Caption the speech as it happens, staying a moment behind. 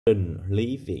Modern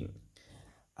Living.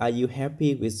 Are you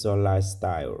happy with your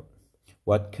lifestyle?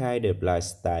 What kind of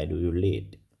lifestyle do you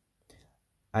lead?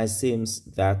 It seems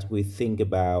that we think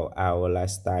about our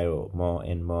lifestyle more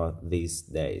and more these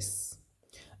days.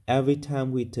 Every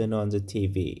time we turn on the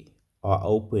TV or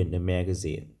open a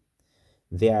magazine,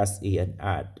 there's an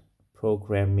ad,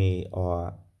 program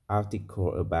or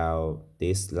article about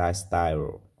this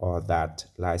lifestyle or that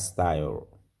lifestyle.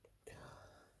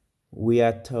 We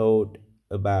are told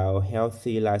about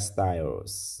healthy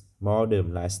lifestyles,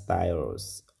 modern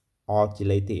lifestyles,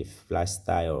 alternative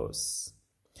lifestyles.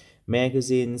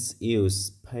 Magazines use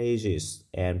pages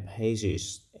and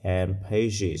pages and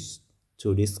pages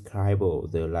to describe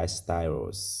the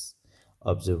lifestyles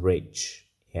of the rich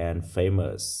and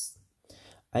famous.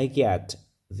 I get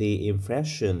the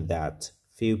impression that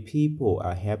few people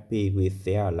are happy with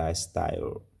their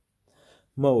lifestyle.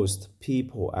 Most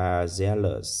people are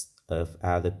jealous of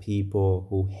other people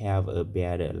who have a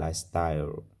better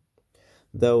lifestyle.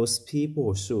 Those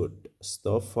people should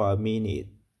stop for a minute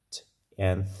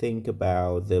and think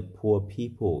about the poor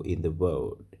people in the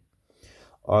world.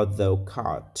 Although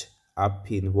caught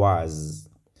up in wars,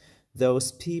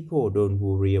 those people don't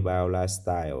worry about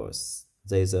lifestyles,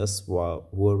 they just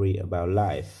worry about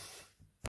life.